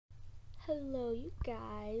Hello you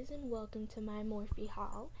guys and welcome to my Morphe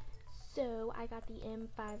haul. So I got the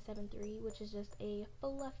M573, which is just a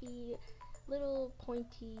fluffy little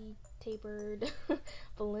pointy tapered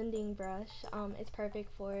blending brush. It's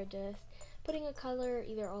perfect for just putting a color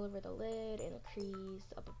either all over the lid, in the crease,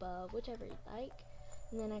 up above, whichever you like.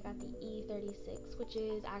 And then I got the E36, which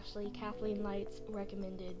is actually Kathleen Light's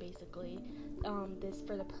recommended, basically, this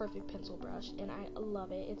for the perfect pencil brush, and I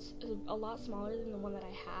love it. It's a lot smaller than the one that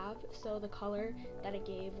I have, so the color that it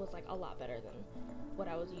gave was like a lot better than what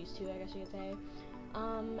I was used to, I guess you could say.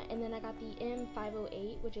 And then I got the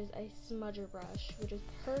M508, which is a smudger brush, which is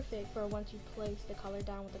perfect for once you place the color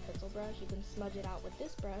down with the pencil brush, you can smudge it out with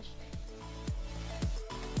this brush.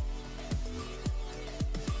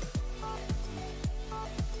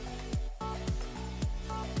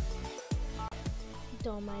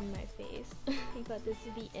 Don't mind my face. But this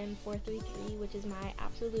is the M433, which is my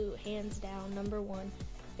absolute hands down #1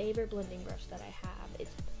 favorite blending brush that I have.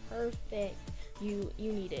 It's perfect. You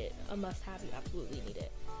need it. A must have. You absolutely need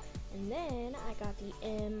it. And then I got the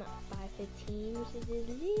M515, which is this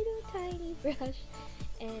little tiny brush.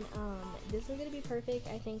 And this is gonna be perfect,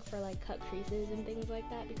 I think, for like cut creases and things like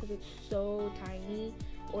that, because it's so tiny,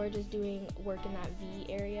 or just doing work in that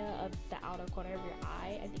V area of the outer corner of your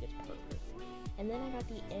eye. I think it's perfect. And then I got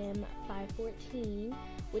the M514,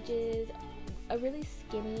 which is a really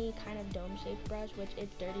skinny kind of dome shaped brush, which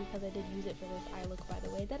it's dirty because I did use it for this eye look, by the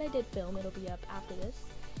way, that I did film. It'll be up after this.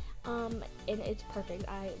 And it's perfect.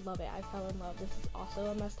 I love it. I fell in love. This is also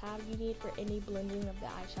a must have you need for any blending of the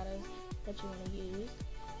eyeshadows that you want to use.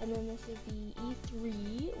 And then this is the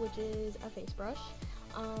E3, which is a face brush.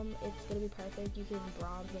 It's gonna be perfect. You can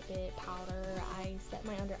bronze with it, powder. I set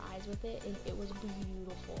my under eyes with it and it was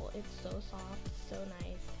beautiful. It's so soft, so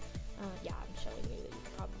nice. Yeah, I'm showing you that you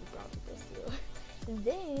could probably bronze with this too.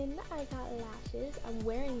 Then I got lashes. I'm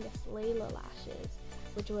wearing the Layla lashes,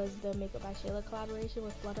 which was the Makeup by Shayla collaboration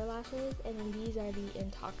with Flutter Lashes, and then these are the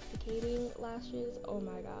Intoxicating lashes. Oh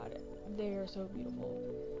my god, they're so beautiful.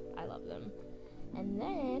 I love them. And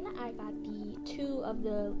then I got the 2 of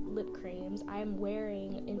the lip creams. I'm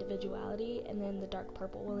wearing Individuality, and then the dark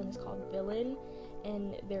purple one is called Villain,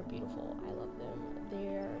 and they're beautiful. I love them.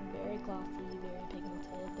 They're very glossy, very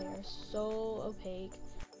pigmented. They're so opaque.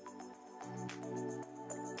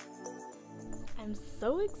 I'm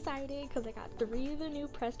so excited because I got 3 of the new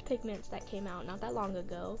pressed pigments that came out not that long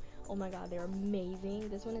ago. Oh my god, they're amazing.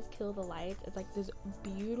 This one is Kill the Lights. It's like this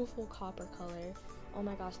beautiful copper color. Oh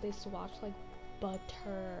my gosh, they swatch like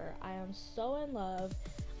butter. I am so in love.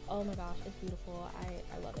 Oh my gosh, it's beautiful.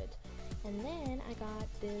 I love it. And then I got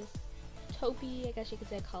this taupey, I guess you could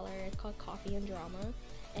say, color. It's called Coffee and Drama,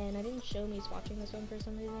 and I didn't show me swatching this one for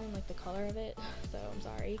some reason, like the color of it, so I'm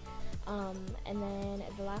sorry. And then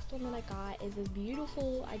the last one that I got is this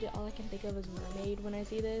beautiful, all I can think of is mermaid when I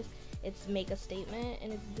see this. It's Make a Statement,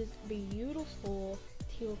 and it's this beautiful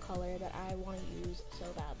teal color that I want to use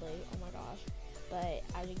so badly. Oh my gosh. But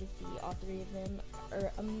as you can see, all 3 of them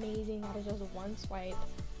are amazing. That is just one swipe.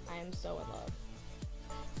 I am so in love.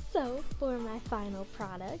 So for my final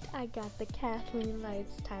product, I got the Kathleen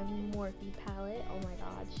Light's Time Morphe palette. Oh my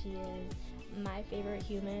god, she is my favorite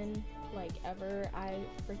human like ever. I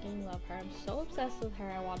freaking love her. I'm so obsessed with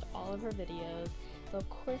her. I watch all of her videos. So of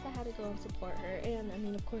course I had to go and support her. And I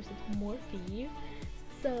mean, of course it's Morphe.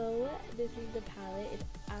 So this is the palette. It's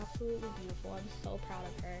absolutely beautiful. I'm so proud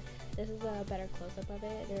of her. This is a better close-up of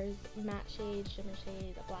it. There's matte shade, shimmer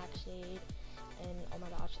shade, a black shade, and oh my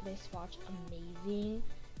gosh, they swatch amazing.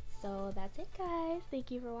 So that's it, guys.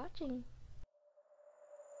 Thank you for watching.